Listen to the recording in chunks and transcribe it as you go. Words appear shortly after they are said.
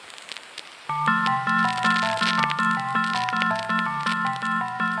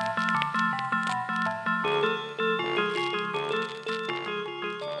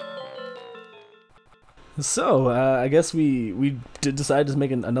So, I guess we did decide to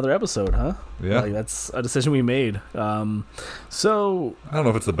make another episode, huh? Yeah. Like, that's a decision we made. So, I don't know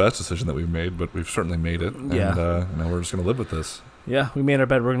if it's the best decision that we've made, but we've certainly made it. And Yeah. now we're just going to live with this. yeah, we made our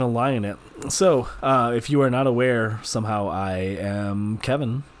bed. We're going to lie in it. So, if you are not aware, somehow I am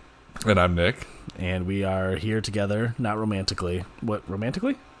Kevin, And I'm Nick. and we are here together, not romantically. What,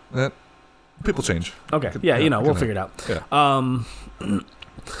 romantically? People change. Okay, yeah, we'll figure it out. Yeah.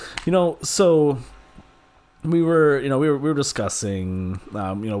 So we were discussing,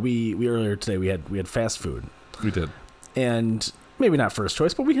 we earlier today we had fast food, We did. and maybe not first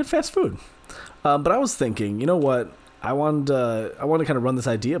choice, but we had fast food. But I was thinking, you know what? I wanted to kind of run this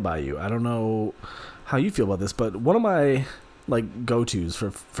idea by you. I don't know how you feel about this, but one of my like go-tos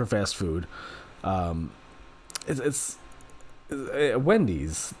for fast food, it's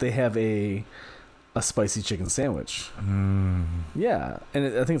Wendy's. They have a spicy chicken sandwich. Yeah, and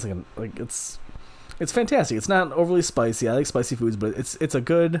I think it's it's fantastic. It's not overly spicy. I like spicy foods, but it's a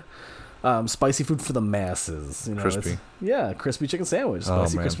good spicy food for the masses. Crispy. Crispy chicken sandwich, Oh,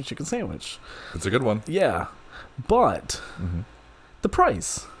 spicy man. crispy chicken sandwich. It's a good one. Yeah, but the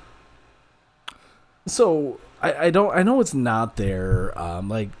price. So I know it's not their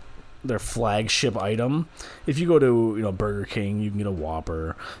their flagship item. If you go to Burger King, you can get a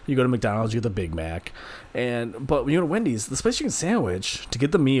Whopper. You go to McDonald's, you get the Big Mac. But when you go to Wendy's, the spicy chicken sandwich, to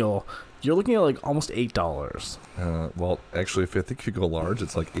get the meal, you're looking at like almost $8. Well, actually, if you go large,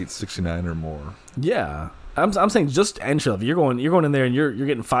 it's like $8.69 or more. Yeah, I'm saying just entry level. You're going in there and you're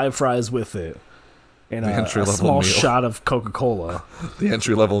getting 5 fries with it, and The a entry-level small meal. shot of Coca-Cola. The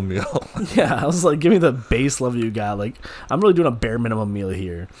entry-level meal. Yeah, I was like, give me the base level you got. Like, I'm really doing a bare minimum meal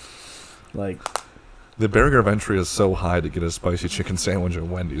here. Like, The barrier of entry is so high to get a spicy chicken sandwich at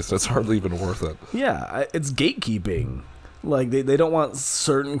Wendy's. That's hardly even worth it. yeah, it's gatekeeping. Like, they don't want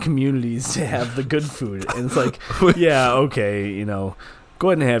certain communities to have the good food. And it's like, yeah, okay, go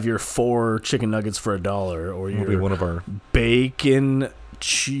ahead and have your 4 chicken nuggets for $1, or It'll be your one of our bacon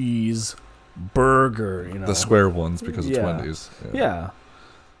cheese burger. the square ones because it's Yeah. Wendy's. Yeah.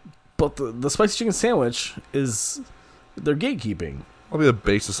 But the spicy chicken sandwich they're gatekeeping. That'll be the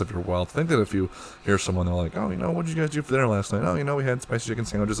basis of your wealth. I think that if you hear someone, they're like, oh, what did you guys do for dinner last night? Oh, we had spicy chicken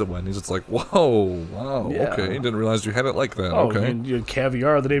sandwiches at Wendy's. It's like, whoa, wow, Yeah. okay. Didn't realize you had it like that. Oh, Okay. and you had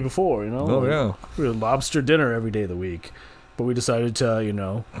caviar the day before, Oh, yeah. We had lobster dinner every day of the week. But we decided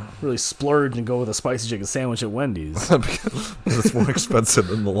to, really splurge and go with a spicy chicken sandwich at Wendy's. Because it's more expensive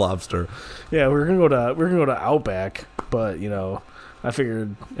than the lobster. Yeah, we were gonna go to Outback, but I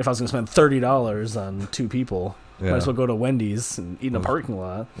figured if I was gonna spend $30 on 2 people, Yeah. might as well go to Wendy's and eat in a parking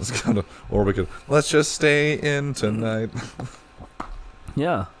lot. It's kind of, or we could, let's just stay in tonight.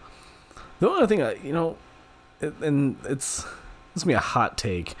 Yeah. The only other thing, and this is gonna be a hot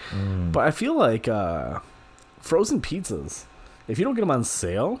take, but I feel like frozen pizzas, if you don't get them on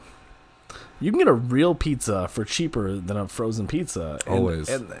sale, you can get a real pizza for cheaper than a frozen pizza. Always.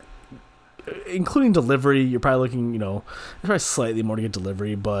 And including delivery, you're probably looking, probably slightly more to get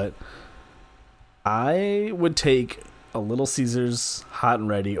delivery, but I would take a Little Caesars hot and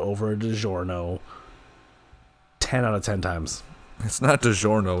ready over a DiGiorno 10 out of 10 times. It's not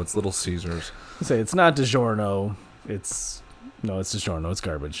DiGiorno, it's Little Caesars. I say it's not DiGiorno, it's DiGiorno, it's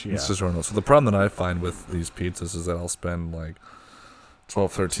garbage. Yeah. It's DiGiorno. So the problem that I find with these pizzas is that I'll spend like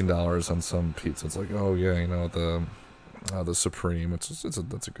 $12, $13 on some pizza. It's like, oh yeah, the Supreme. That's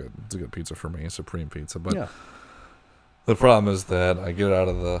a good pizza for me, Supreme pizza. But Yeah. the problem is that I get out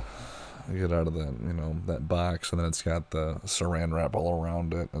of that that box, and then it's got the saran wrap all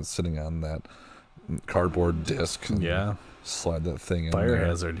around it, and it's sitting on that cardboard disc. And Yeah. slide that thing in Fire there.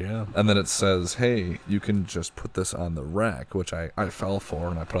 hazard, yeah. And then it says, hey, you can just put this on the rack, which I fell for,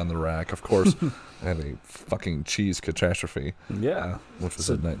 and I put on the rack. Of course, I had a fucking cheese catastrophe, Yeah. which was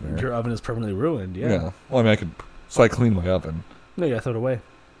So a nightmare. your oven is permanently ruined, yeah. Yeah. Well, I mean, so I cleaned my oven. No, you gotta throw it away.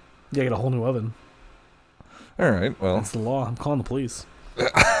 You gotta get a whole new oven. All right, well, That's the law. I'm calling the police.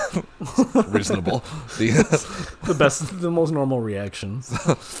 reasonable. The most normal reaction.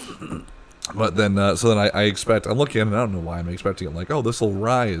 But then, I expect, I'm looking at it, I don't know why I'm expecting it, like, oh, this will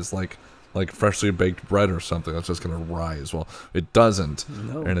rise, like freshly baked bread or something. That's just going to rise. Well, it doesn't.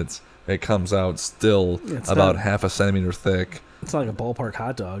 No. And it comes out still It's about not- half a centimeter thick. It's not like a ballpark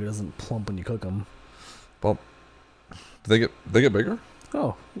hot dog. It doesn't plump when you cook them. Well, do they get bigger?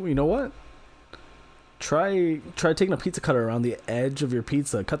 Oh, well, you know what? Try taking a pizza cutter around the edge of your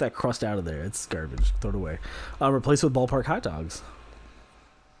pizza. Cut that crust out of there. It's garbage. Throw it away. Replace it with ballpark hot dogs.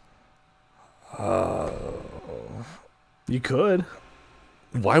 You could.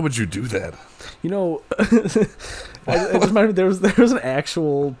 Why would you do that? You know, I just remember there was an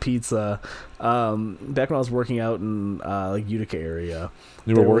actual pizza back when I was working out in like Utica area.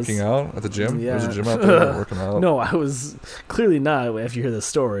 You were working out at the gym? Yeah. There's a gym out there working out? No, I was clearly not. After you hear this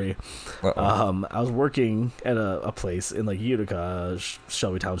story, Uh-oh. I was working at a place in like Utica,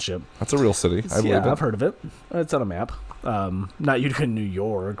 Shelby Township. That's a real city. I believe Yeah, it. I've heard of it. It's on a map. Not Utica, New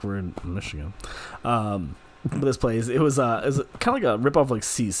York. We're in Michigan. But this place, it was kind of like a ripoff of like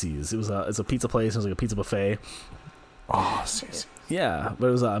CC's. It's a pizza place. It was like a pizza buffet. Oh, CC. Yeah, but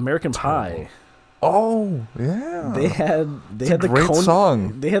it was American Pie. Oh, yeah. They had a the great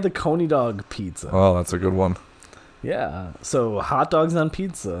song. They had the Coney dog pizza. Oh, that's a good one. Yeah, so hot dogs on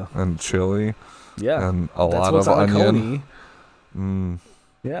pizza. And chili. Yeah, And a that's lot what's of on a onion. Coney.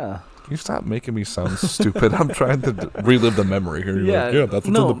 Yeah. Can you stop making me sound stupid? I'm trying to relive the memory here. You're like, yeah, that's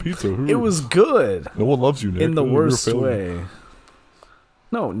what's on the pizza. It was good. No one loves you, Nick. In the You're a worst failure. way.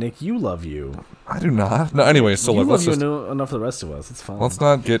 No, Nick, you love you. I do not. No, anyway, so You like, love let's you just enough for the rest of us. It's fine. let's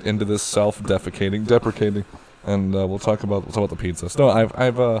not get into this deprecating, and we'll talk about the pizza. So I've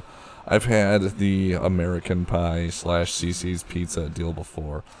had the American Pie / CC's pizza deal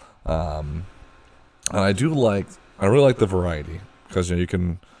before, and I really like the variety because you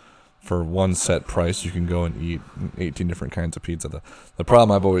can. For one set price, you can go and eat 18 different kinds of pizza. The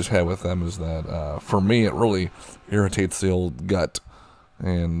problem I've always had with them is that, for me, it really irritates the old gut.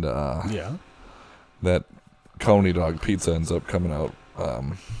 And that Coney dog pizza ends up coming out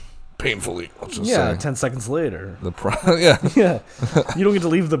painfully, let's just say. 10 seconds later. Yeah. Yeah. You don't get to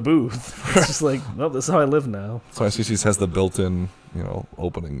leave the booth. It's just like, well, this is how I live now. So CC's has the built-in,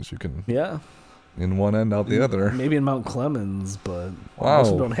 openings. You can in one end, out the other. Maybe in Mount Clemens, but Wow.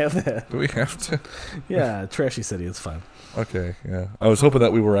 most don't have that. Do we have to? Yeah, trashy city, it's fine. Okay, yeah. I was hoping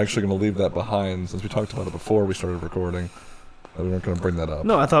that we were actually going to leave that behind since we talked about it before we started recording. We weren't going to bring that up.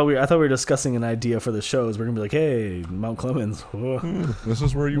 No, I thought we were discussing an idea for the shows. We're gonna be like, hey, Mount Clemens. This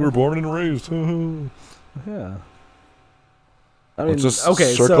is where you were born and raised. Yeah. I mean, Let's just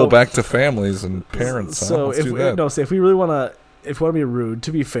okay, circle so, back to families and parents. So Let's do that. if we really want to be rude,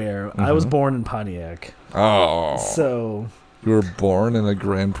 to be fair, I was born in Pontiac. Oh. So You were born in a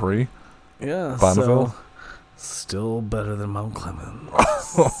Grand Prix? yeah, Bonneville? so still better than Mount Clemens.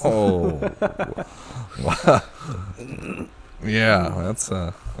 Oh. Wow. Yeah, that's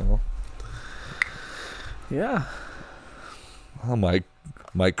Yeah. well,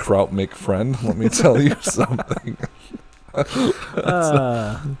 my Kraut make friend, let me tell you something.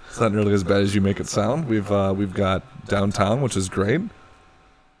 It's not nearly as bad as you make it sound. We've got downtown, which is great.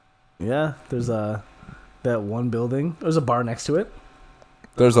 Yeah, there's that one building. There's a bar next to it.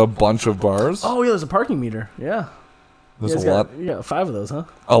 There's a bunch of bars. Oh yeah, there's a parking meter. Yeah. There's a lot. You got 5 of those, huh?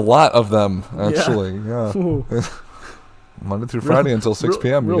 A lot of them, actually. Yeah. Ooh. Monday through Friday until 6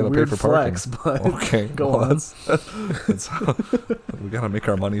 p.m. You Real gotta pay weird for parking. flex, but Okay, go well, on. That's how, we gotta make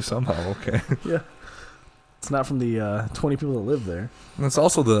our money somehow. Okay. Yeah. It's not from the 20 people that live there. And it's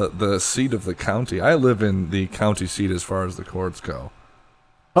also the seat of the county. I live in the county seat as far as the courts go.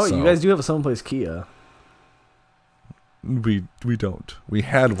 Oh, So- you guys do have a someplace Kia. We don't. We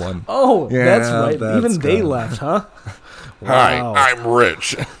had one. Oh, Yeah, that's right. that's Even they good. left, huh? Hi, Wow. I'm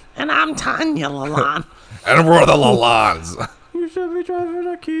Rich, And I'm Tanya Lalonde. and we're the Lalondes. You should be driving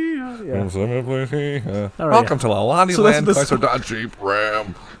a Kia. Yeah. All right, Welcome to Lalani So that's Land, this- Chrysler Dodge Jeep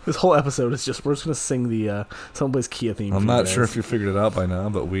Ram. This whole episode is just, we're just going to sing the someplace Kia theme. I'm for not you sure guys. if you figured it out by now,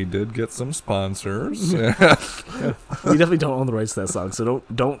 but we did get some sponsors. We definitely don't own the rights to that song, so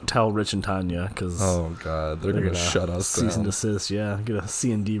don't tell Rich and Tanya, because Oh God, they're gonna shut us cease and down. desist. Yeah, get a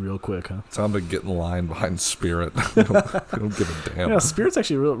C&D real quick, huh? Time to get in line behind Spirit. we don't give a damn. Yeah, Spirit's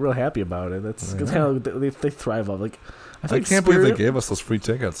actually real happy about it. That's Yeah. kind of they thrive off. Like I I think can't believe they Spirit- gave us those free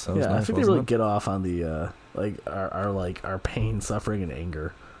tickets. That was Yeah, I nice, think they wasn't really it? get off on the like our pain, suffering, and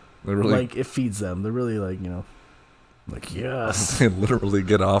anger. They really, Like it feeds them. They're really like like yes, they literally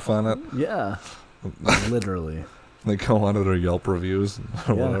get off on it. yeah, literally. They go onto their Yelp reviews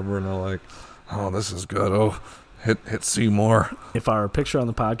or Yeah. whatever, and they're like, "Oh, this is good. Oh, hit see more." If our picture on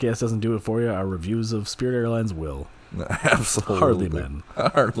the podcast doesn't do it for you, our reviews of Spirit Airlines will. Absolutely, Hardly men.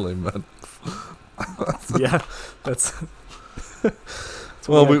 Hardly men. Yeah, that's.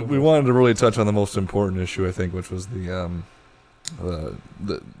 Well, we wanted to really touch on the most important issue, I think, which was the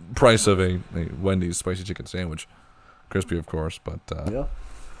price of a Wendy's spicy chicken sandwich, crispy, of course, but Yeah.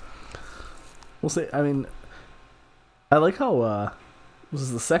 We'll see. I mean, I like how this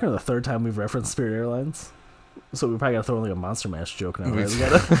is the second or the third time we've referenced Spirit Airlines. So we probably gotta throw in like a Monster Mash joke now. Right? We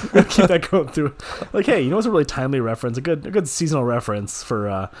gotta keep that going through. Like, hey, you know what's a really timely reference? A good seasonal reference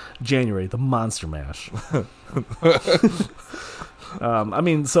for January, the Monster Mash. I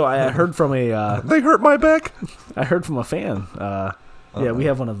mean, so I heard from a. They hurt my back. I heard from a fan. Yeah, we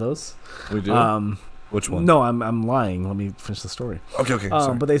have one of those. We do. Which one? No, I'm lying. Let me finish the story. Okay.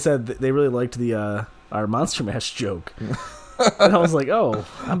 But they said that they really liked the our Monster Mash joke, and I was like, oh.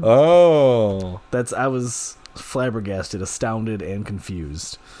 I was flabbergasted, astounded, and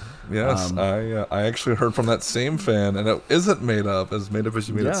confused. Yes, I actually heard from that same fan, and it isn't made up as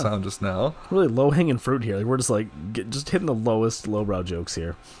you made it sound just now. Really low hanging fruit here. Like, we're just like just hitting the lowest lowbrow jokes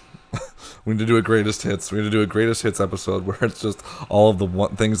here. We need to do a greatest hits. We need to do a greatest hits episode where it's just all of the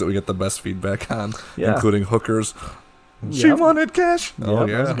things that we get the best feedback on, including hookers. She wanted cash. Oh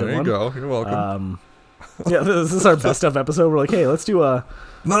yeah, there you go. You're welcome. This is our best stuff episode. We're like, hey, let's do a.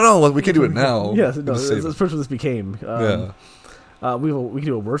 No, we can do it now. Yeah, no, that's first what this became. We can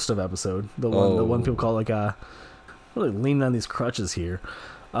do a worst of episode. The one people call like really leaning on these crutches here.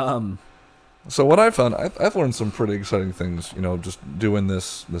 So what I found, I've learned some pretty exciting things. Just doing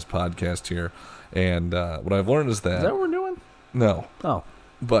this podcast here, and what I've learned is that. Is that what we're doing? No. Oh.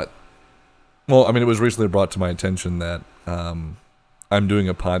 But, well, I mean, it was recently brought to my attention that I'm doing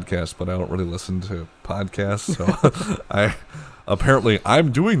a podcast, but I don't really listen to podcasts, so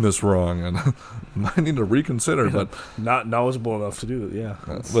I'm doing this wrong, and I need to reconsider. But not knowledgeable enough to do it. Yeah.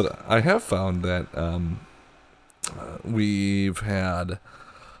 But I have found that we've had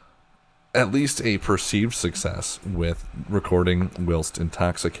at least a perceived success with recording whilst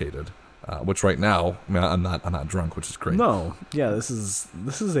intoxicated, which right now, I mean, I'm not drunk, which is great. No, yeah, this is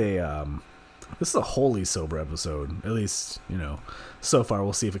a wholly sober episode. At least so far.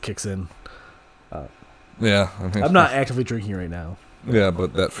 We'll see if it kicks in. Yeah, I'm not actively drinking right now. Yeah,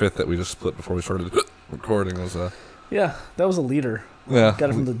 but that fifth that we just split before we started recording was yeah, that was a liter. Yeah, got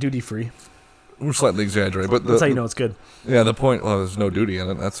it from the duty free. We're slightly exaggerating, but that's how you know it's good. Yeah, the point. Well, there's no duty in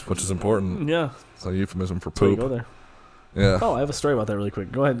it. That's which is important. Yeah, it's a euphemism for poop. So you go there. Yeah. Oh, I have a story about that really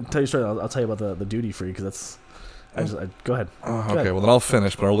quick. Go ahead and tell your story. I'll tell you about the duty free because that's. Go ahead. Go ahead. Well, then I'll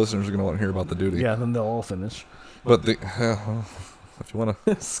finish, but our listeners are going to want to hear about the duty. Yeah, then they'll all finish. But if you want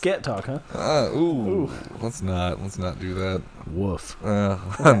to scat talk, huh? Ooh. Let's not do that. Woof.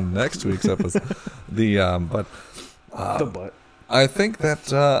 On next week's episode, the butt. I think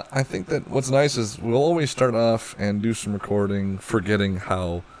that what's nice is we'll always start off and do some recording, forgetting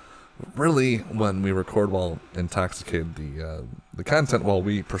how really when we record while intoxicated, the content while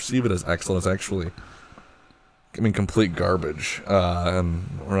we perceive it as excellent is actually, complete garbage. And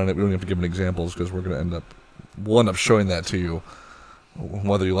we don't even have to give any examples because we're going to end up showing that to you,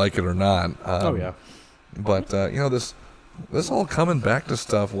 whether you like it or not. Oh yeah. But this all coming back to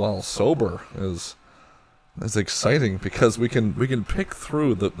stuff while sober is exciting because we can pick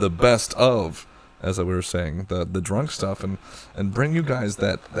through the best of, as we were saying, the drunk stuff and bring you guys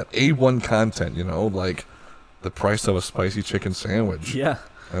that A1 content, like the price of a spicy chicken sandwich. Yeah.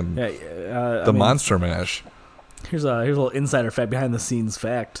 And the Monster Mash. Here's a little insider fact, behind the scenes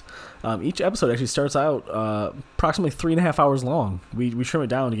fact. Each episode actually starts out approximately 3.5 hours long. We trim it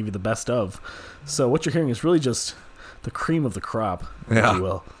down to give you the best of. So what you're hearing is really just the cream of the crop, if you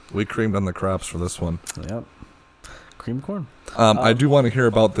will. We creamed on the crops for this one. Yep. Cream corn. I do want to hear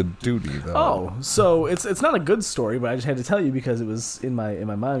about the duty, though. Oh, so it's not a good story, but I just had to tell you because it was in my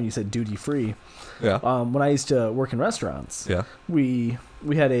mind. You said duty free. Yeah. When I used to work in restaurants, we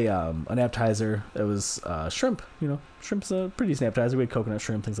had an appetizer that was shrimp. Shrimp's a pretty decent appetizer. We had coconut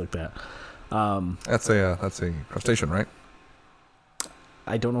shrimp, things like that. That's a crustacean, right?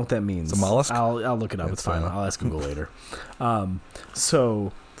 I don't know what that means. It's a mollusk? I'll look it up. It's fine. I'll ask Google later.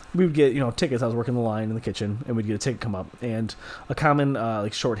 So we would get tickets. I was working the line in the kitchen, and we'd get a ticket come up. And a common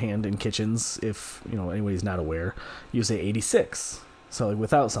shorthand in kitchens, if anybody's not aware, you say 86. So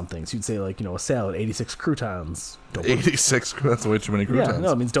without something, so you'd say a salad, 86 croutons. 86. That's way too many croutons. Yeah,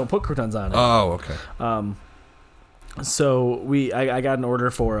 no, it means don't put croutons on it. Oh, okay. So I got an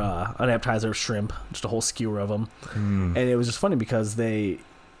order for an appetizer of shrimp, just a whole skewer of them, and it was just funny because they,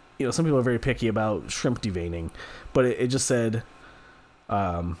 some people are very picky about shrimp deveining, but it just said,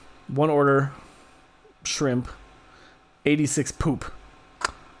 one order, shrimp, 86 poop.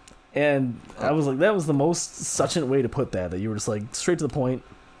 And I was like, that was the most succinct way to put that you were just like straight to the point.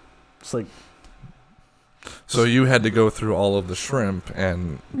 Just like. So you had to go through all of the shrimp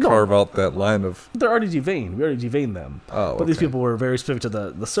and carve out that line of. They're already deveined. We already deveined them. Oh, but these people were very specific to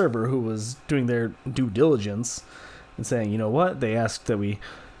the server who was doing their due diligence and saying, you know what? They asked that we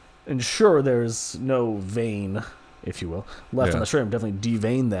ensure there's no vein if you will, left on the shrimp. Definitely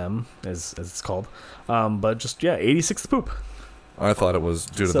devein them, as it's called. But just 86th poop. I thought it was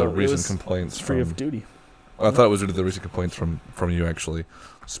due to the recent complaints free of duty. I thought it was due to the recent complaints from you actually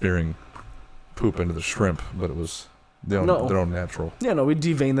spearing poop into the shrimp, but it was their own natural. Yeah, no, we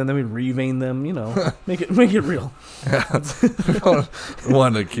devein them, then we revein them. Make it real. Yeah, we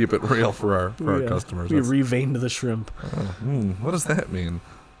wanted to keep it real for our customers. We reveined the shrimp. What does that mean?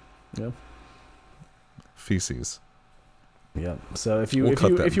 Yeah. Feces. Yeah. So if you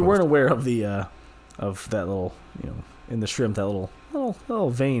weren't aware of the of that little in the shrimp, that little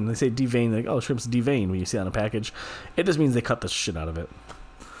vein, they say devein, like, oh, shrimp's devein when you see it on a package. It just means they cut the shit out of it.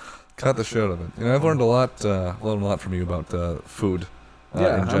 Cut the shit out of it. I've learned a lot from you about food. In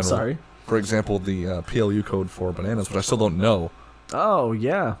general. I'm sorry. For example, the PLU code for bananas, which I still don't know. Oh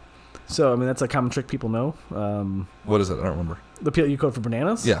yeah. So that's a common trick people know. What is it? I don't remember. The PLU code for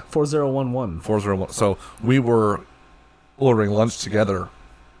bananas? Yeah. 4011. 401. So we were ordering lunch together.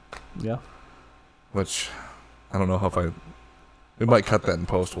 Yeah. Which I don't know we might cut that in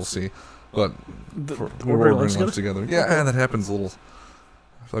post. We'll see. But we're ordering lunch together. Yeah, that happens a little.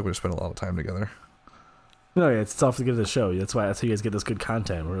 I feel like we spend a lot of time together. No, yeah, it's tough to get to the show. That's how you guys get this good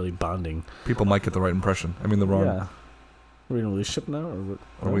content. We're really bonding. People might get the right impression. The wrong. Yeah. Are we in a relationship now, or what?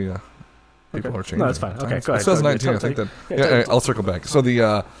 Are we? People are changing. No, it's fine. Okay, go ahead. 2019, I think that. Yeah, I'll circle back. So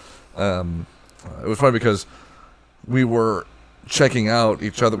it was funny because we were checking out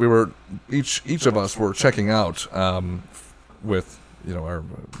each other. We were each of us were checking out with our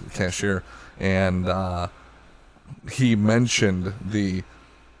cashier, and he mentioned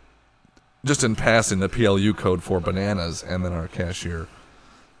just in passing the PLU code for bananas, and then our cashier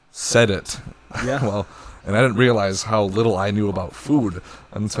said it. Yeah. Well, and I didn't realize how little I knew about food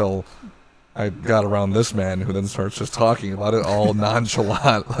until I got around this man, who then starts just talking about it all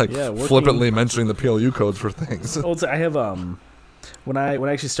nonchalant, flippantly mentioning the PLU codes for things. Well, I have when I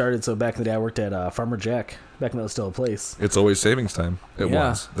actually started. So back in the day, I worked at Farmer Jack. Back when that was still a place. It's always savings time. It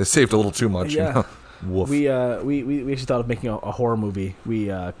was. They saved a little too much. Yeah. Woof. We actually thought of making a horror movie. We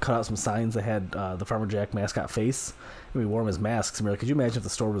cut out some signs that had the Farmer Jack mascot face, and we wore them as masks. And we were like, could you imagine if the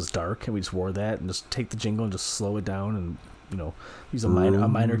store was dark and we just wore that and just take the jingle and just slow it down and use a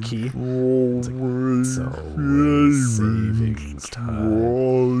minor key. It's always savings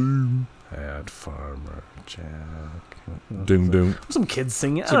time at Farmer Jack. Doom doom. Some kids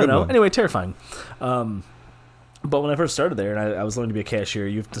singing. I don't know. Anyway, terrifying. But when I first started there, and I was learning to be a cashier,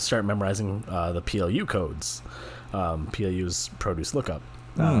 you have to start memorizing the PLU codes. PLU's produce lookup.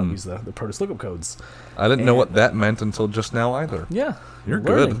 Use the produce lookup codes. I didn't know what that meant until just now either. Yeah. You're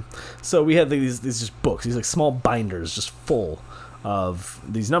good. So we had these just books, these small binders just full of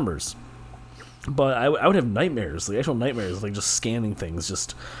these numbers. But I would have nightmares, actual nightmares, just scanning things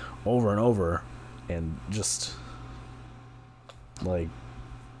just over and over, and just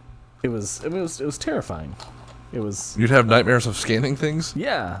it was terrifying. You'd have nightmares of scanning things?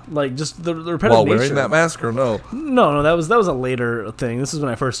 Yeah, just the repetitive while nature. wearing that mask, or no? No, that was a later thing. This is when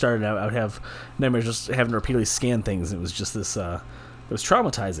I first started. I would have nightmares just having to repeatedly scan things. It was just this. It was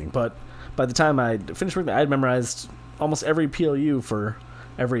traumatizing. But by the time I finished working, I had memorized almost every PLU for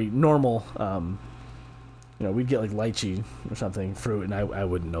every normal. We'd get lychee or something, fruit, and I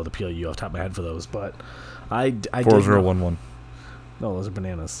wouldn't know the PLU off the top of my head for those. But I 4011. No, those are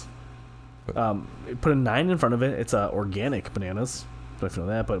bananas. Put a 9 in front of it. It's organic bananas. Don't know if you know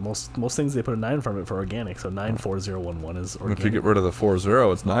that, but most things they put a 9 in front of it for organic. So 94011 is organic. If you get rid of the 40,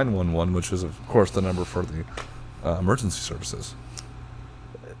 it's 911, which is of course the number for the emergency services.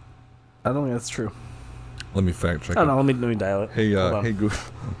 I don't think that's true. Let me fact check. Oh no, let me dial it. Hey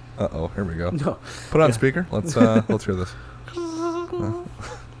Goof. Here we go. No. Put on speaker. Let's hear this.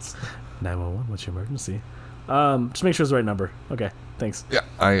 911. What's your emergency? Just make sure it's the right number. Okay, thanks. Yeah,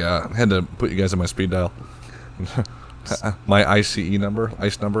 I had to put you guys on my speed dial. My ICE number.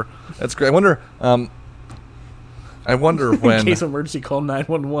 That's great. I wonder when. In case of emergency, call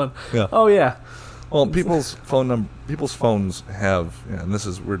 911. Yeah. Oh yeah. Well, people's phones have, and this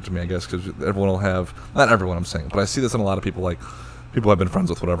is weird to me, I guess, because everyone will have. Not everyone, I'm saying, but I see this in a lot of people. People I've been friends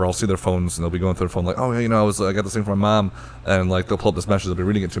with, whatever. I'll see their phones and they'll be going through their phone oh yeah, I got this thing from my mom, and they'll pull up this message. They'll be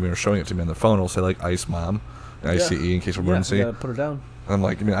reading it to me or showing it to me on their phone. It'll say ICE mom. ICE in case of emergency. Yeah, put her down. I'm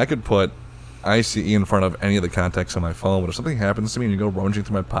I could put ICE in front of any of the contacts on my phone, but if something happens to me and you go rummaging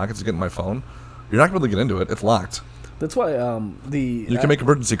through my pockets to get in my phone, you're not going to get into it. It's locked. That's why you can make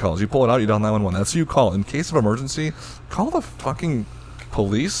emergency calls. You pull it out, you dial 911. That's who you call. In case of emergency, call the fucking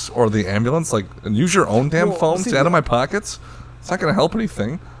police or the ambulance. And use your own damn phone. Stay out of my pockets. It's not going to help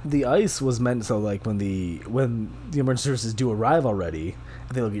anything. The ICE was meant so when the emergency services do arrive already,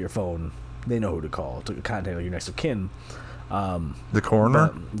 and they look at your phone, they know who to call to contact your next of kin. The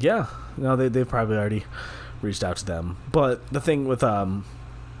coroner? Yeah, no, they've probably already reached out to them. But the thing with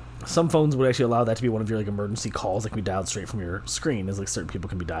some phones would actually allow that to be one of your like emergency calls that can be dialed straight from your screen. Is like certain people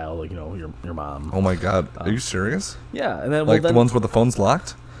can be dialed, like your mom. Oh my god, are you serious? Yeah, and then the ones where the phone's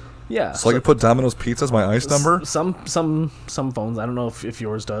locked. Yeah, so I could put Domino's Pizza as my ICE number. Some phones. I don't know if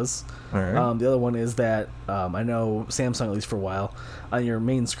yours does. All right. The other one is that I know Samsung, at least for a while, on your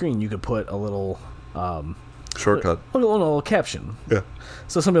main screen you could put a little shortcut, a little caption. Yeah.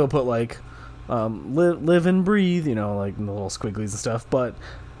 So some people put like live and breathe, like the little squigglies and stuff. But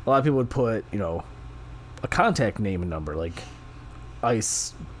a lot of people would put a contact name and number, like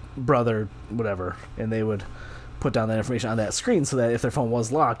ICE brother, whatever, and they would put down that information on that screen so that if their phone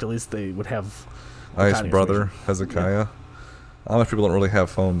was locked, at least they would have ICE brother Hezekiah. Amish people don't really have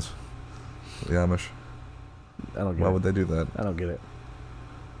phones. The Amish. I don't get it. Why would they do that? I don't get it.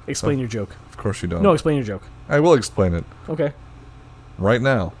 Explain your joke. Of course you don't. No, explain your joke. I will explain it. Okay. Right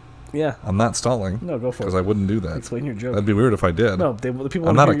now. Yeah. I'm not stalling. No, go for it. Because I wouldn't do that. Explain your joke. That'd be weird if I did. No, the people.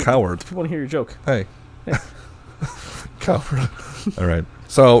 I'm not a coward. The people want to hear your joke. Hey. Coward. All right.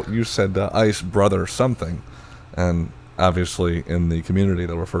 So you said ICE brother something. And obviously in the community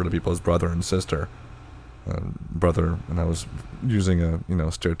they'll refer to people as brother and sister. Brother, and I was using a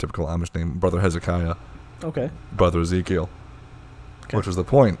stereotypical Amish name, Brother Hezekiah. Okay. Brother Ezekiel. Okay. Which was the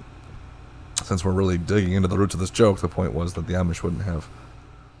point. Since we're really digging into the roots of this joke, the point was that the Amish wouldn't have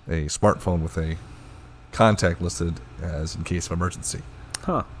a smartphone with a contact listed as in case of emergency.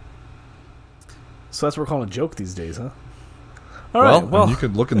 Huh. So that's what we're calling a joke these days, huh? All right. Well, you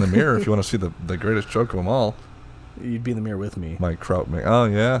could look in the mirror if you want to see the greatest joke of them all. You'd be in the mirror with me. Mike Krautman. Oh,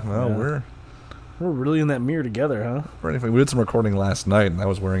 yeah. Well, yeah. We're really in that mirror together, huh? We did some recording last night, and I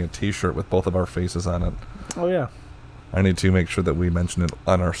was wearing a T-shirt with both of our faces on it. Oh, yeah. I need to make sure that we mention it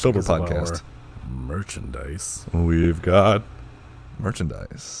on our Sober podcast. Merchandise. We've got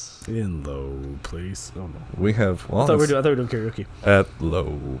merchandise. In low place. Oh, no. We have... Well, I thought we were doing karaoke. At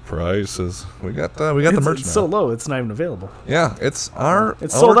low prices. We got the merch It's now. so low, it's not even available. Yeah, it's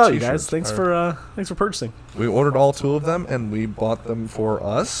sold out, you guys. Thanks for purchasing. We ordered all 2 of them, and we bought them for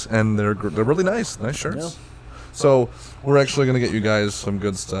us, and they're really nice shirts. Yeah. So we're actually going to get you guys some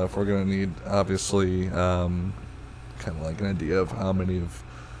good stuff. We're going to need, obviously, kind of like an idea of how many of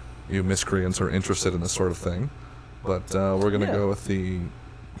you miscreants are interested in this sort of thing. But we're going to go with the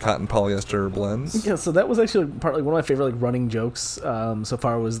cotton polyester blends. Yeah, so that was actually partly one of my favorite running jokes so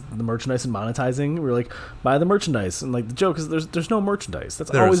far was the merchandise and monetizing. We were like, buy the merchandise, and the joke is there's no merchandise. That's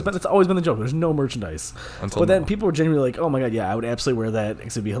always been the joke. There's no merchandise. Then people were genuinely like, oh my god, yeah, I would absolutely wear that.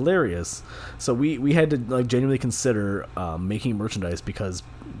 It'd be hilarious. So we had to genuinely consider making merchandise because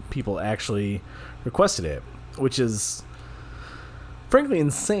people actually requested it, which is frankly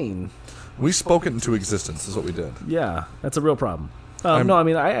insane. We spoke it into existence. Is what we did. Yeah, that's a real problem. No, I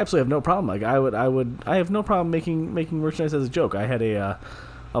mean I absolutely have no problem. I have no problem making merchandise as a joke. I had a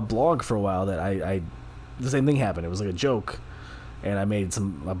blog for a while that I the same thing happened. It was like a joke, and I made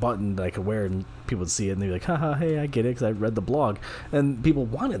a button that I could wear, and people would see it, and they'd be like, haha, hey, I get it, because I read the blog, and people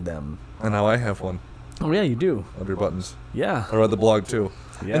wanted them. And now I have one. Oh yeah, you do. Of your buttons. Yeah. I read the blog too.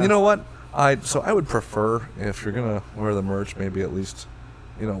 Yeah. And you know what? I would prefer if you're gonna wear the merch, maybe at least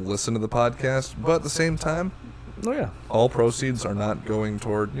listen to the podcast, but at the same time. Oh, yeah. All proceeds are not going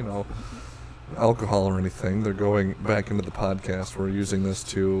toward, alcohol or anything. They're going back into the podcast. We're using this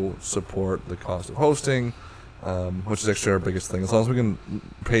to support the cost of hosting, which is actually our biggest thing. As long as we can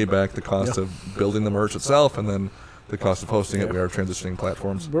pay back the cost of building the merch itself and then the cost of hosting it, we are transitioning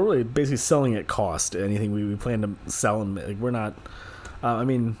platforms. We're really basically selling at cost. Anything we plan to sell, and we're not... I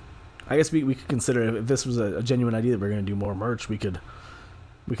mean, I guess we could consider, if this was a genuine idea that we're going to do more merch, we could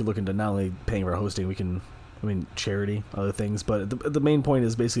look into not only paying for our hosting, charity, other things, but the main point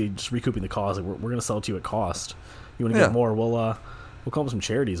is basically just recouping the cost. We're going to sell it to you at cost. You want to get more? We'll come up with some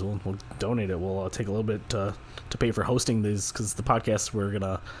charities. We'll donate it. We'll take a little bit to pay for hosting these, because the podcasts we're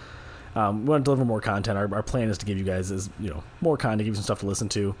gonna we want to deliver more content. Our plan is to give you guys more content, give you some stuff to listen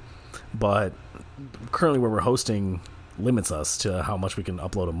to, but currently where we're hosting limits us to how much we can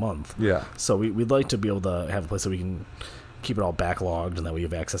upload a month. Yeah. So we'd like to be able to have a place that we can keep it all backlogged, and that we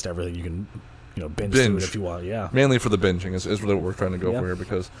have access to everything. You can binge through it if you want. Yeah, mainly for the binging is really what we're trying to go for here,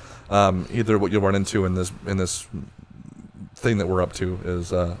 because either what you'll run into in this thing that we're up to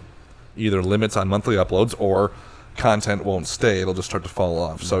is either limits on monthly uploads, or content won't stay. It'll just start to fall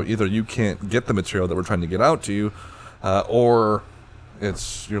off. So either you can't get the material that we're trying to get out to you, or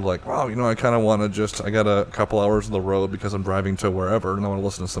you're like, wow, I kind of want to I got a couple hours on the road because I'm driving to wherever, and I want to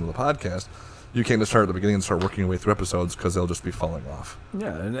listen to some of the podcast. you can't just start at the beginning and start working your way through episodes because they'll just be falling off.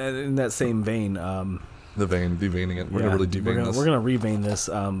 Yeah, and in that same vein, Deveining it. We're gonna really devein this. We're gonna revein this,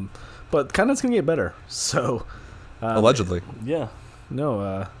 but kind of it's gonna get better. So, allegedly. Yeah.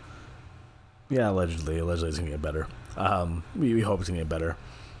 No. Yeah. Allegedly it's gonna get better. We hope it's gonna get better.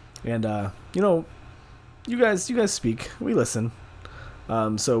 And you guys speak. We listen.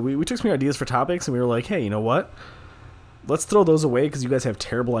 So we took some ideas for topics, and we were like, hey, you know what? Let's throw those away because you guys have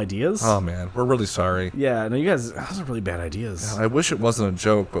terrible ideas. Oh man, we're really sorry. Yeah, no, you guys, those are really bad ideas. Yeah, I wish it wasn't a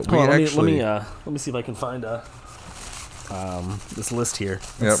joke, but let me see if I can find this list here.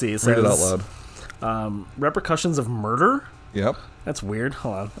 Let's see. It says, read it out loud. Repercussions of murder. Yep. That's weird.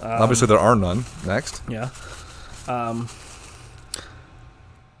 Hold on. Obviously, there are none. Next. Yeah.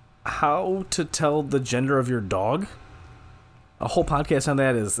 How to tell the gender of your dog. A whole podcast on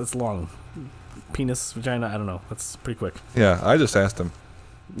that that's long. Penis, vagina, I don't know. That's pretty quick. Yeah, I just asked him.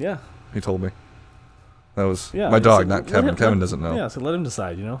 Yeah. He told me. That was my dog, not Kevin. Kevin doesn't know. Yeah, so let him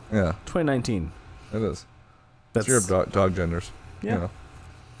decide, Yeah. 2019. It is. That's your dog genders. Yeah.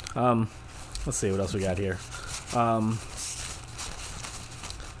 Let's see what else we got here.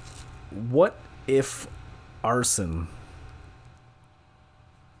 What if arson?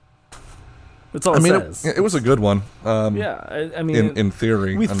 That's all it says. It was a good one. I mean, in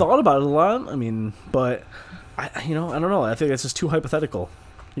theory, we thought about it a lot. I mean, but I don't know. I think that's just too hypothetical.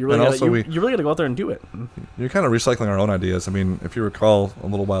 You really got to go out there and do it. You're kind of recycling our own ideas. I mean, if you recall, a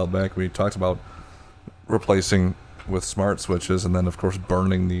little while back, we talked about replacing with smart switches, and then of course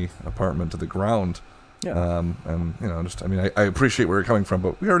burning the apartment to the ground. Yeah. I appreciate where you're coming from,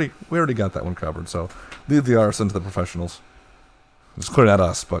 but we already got that one covered. So leave the arson to the professionals. It's clear not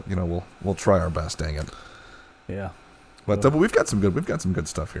us, but we'll try our best. Dang it. Yeah. But we've got some good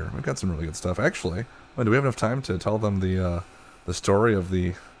stuff here. We've got some really good stuff. Actually, do we have enough time to tell them the story of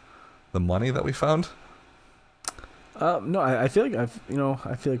the money that we found? No, I feel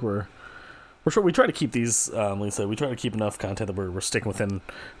like we're sure we try to keep these. Like I said, we try to keep enough content that we're sticking within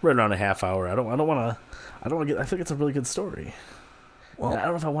right around a half hour. I don't want to get. I think it's a really good story. Well, I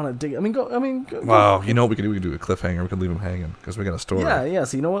don't know if I want to dig. Go. Wow, you know what we could do? We could do a cliffhanger. We could leave them hanging because we got a story. Yeah.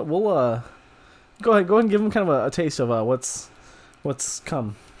 So you know what? We'll go ahead and give them kind of a taste of what's to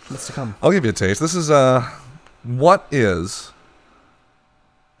come. I'll give you a taste. This is what is.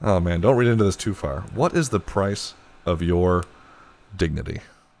 Oh man, don't read into this too far. What is the price of your dignity?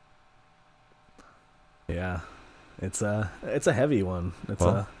 Yeah, it's a heavy one.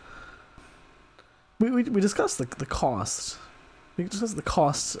 We discussed the cost. We discussed the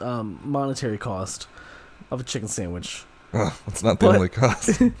cost, monetary cost of a chicken sandwich. It's not the only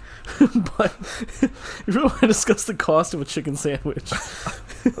cost. But if you really want to discuss the cost of a chicken sandwich,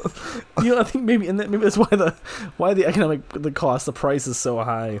 I think maybe that's why the the price is so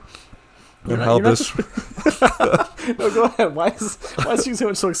high. And how this? No, go ahead. Why is chicken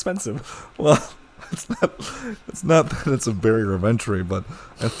sandwich so expensive? Well, it's not that it's a barrier of entry, but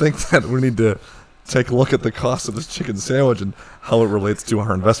I think that we need to take a look at the cost of this chicken sandwich and how it relates to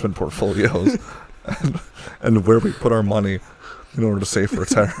our investment portfolios and where we put our money in order to save for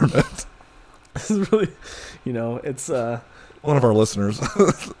retirement. This is really, it's one of our listeners.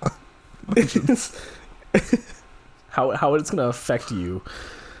 how it's going to affect you.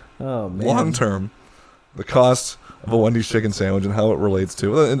 Oh man. Long term, the cost of a Wendy's chicken sandwich and how it relates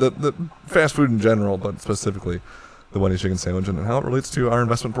to the fast food in general, but specifically the Wendy's chicken sandwich and how it relates to our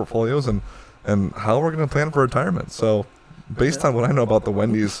investment portfolios and how we're going to plan for retirement. So based on what I know about the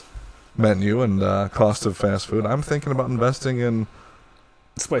Wendy's menu and cost of fast food, I'm thinking about investing in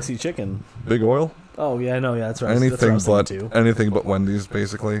spicy chicken, big oil. Oh yeah, I know. Yeah, that's right. Anything but Wendy's,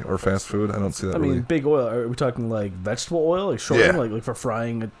 basically, or fast food. I don't see that. I mean, big oil. Are we talking like vegetable oil, like short, like for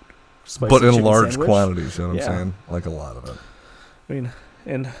frying a spicy but in chicken large sandwich? quantities? You know what I'm saying? Like a lot of it. I mean,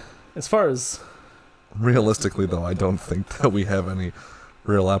 and as far as realistically, though, I don't think that we have any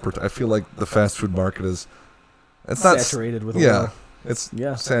real opportunity. I feel like the fast food market it's not saturated with oil. Oil. It's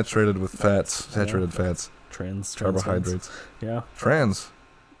saturated with fats, fats, trans carbohydrates. Fats. Yeah, trans.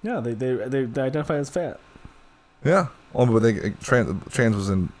 Yeah, they identify as fat. Yeah, but trans was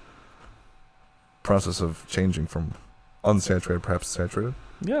in process of changing from unsaturated perhaps saturated.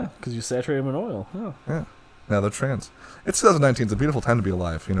 Yeah, because you saturate them in oil. Oh. Yeah, now they're trans. It's 2019. It's a beautiful time to be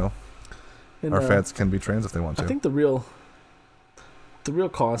alive. And, our fats can be trans if they want to. I think the real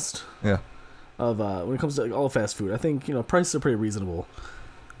cost. Yeah. Of when it comes to all fast food, I think prices are pretty reasonable.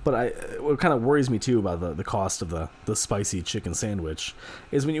 But what kind of worries me too about the cost of the spicy chicken sandwich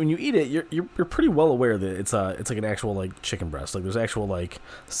is when you eat it, you're pretty well aware that it's like an actual like chicken breast, like there's actual like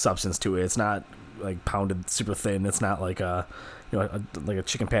substance to it. It's not like pounded super thin. It's not like like a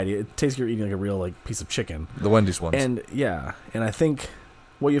chicken patty. It tastes like you're eating like a real like piece of chicken. The Wendy's ones. And and I think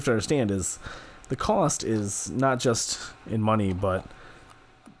what you have to understand is the cost is not just in money, but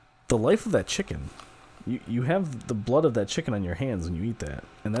the life of that chicken. You have the blood of that chicken on your hands when you eat that,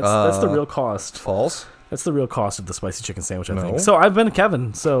 and that's the real cost. False. That's the real cost of the spicy chicken sandwich, I No. think. So I've been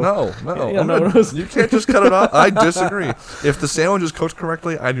Kevin. So No. You can't just cut it off. I disagree. If the sandwich is cooked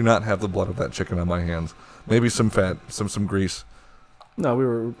correctly, I do not have the blood of that chicken on my hands. Maybe some fat, some grease. No,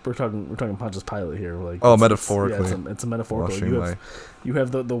 we're talking Pontius Pilate here. Like metaphorically. It's a metaphorical. You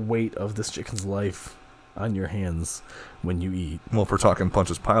have the weight of this chicken's life on your hands when you eat. Well, if we're talking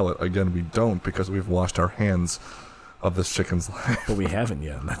Pontius Pilate, again, we don't because we've washed our hands of this chicken's life. But we haven't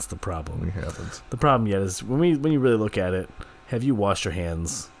yet, and that's the problem. We haven't. The problem yet is when you really look at it, have you washed your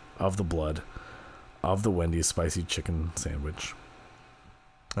hands of the blood of the Wendy's spicy chicken sandwich?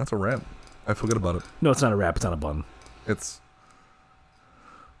 That's a wrap. I feel good about it. No, it's not a wrap. It's on a bun. It's...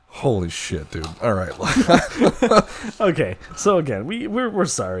 Holy shit, dude. All right. Okay, so again, we're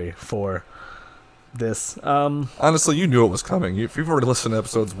sorry for this. Honestly, you knew it was coming. If you've already listened to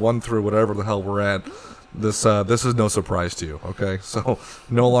episodes 1 through whatever the hell we're at, this is no surprise to you, okay? So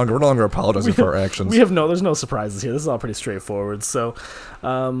we're no longer apologizing for our actions. There's no surprises here. This is all pretty straightforward. So,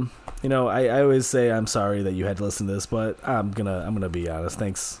 I always say I'm sorry that you had to listen to this, but I'm gonna be honest.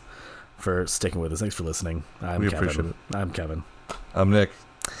 Thanks for sticking with us. Thanks for listening. We appreciate it. I'm Kevin. I'm Nick.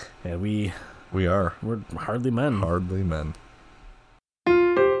 And we're hardly men. Hardly men.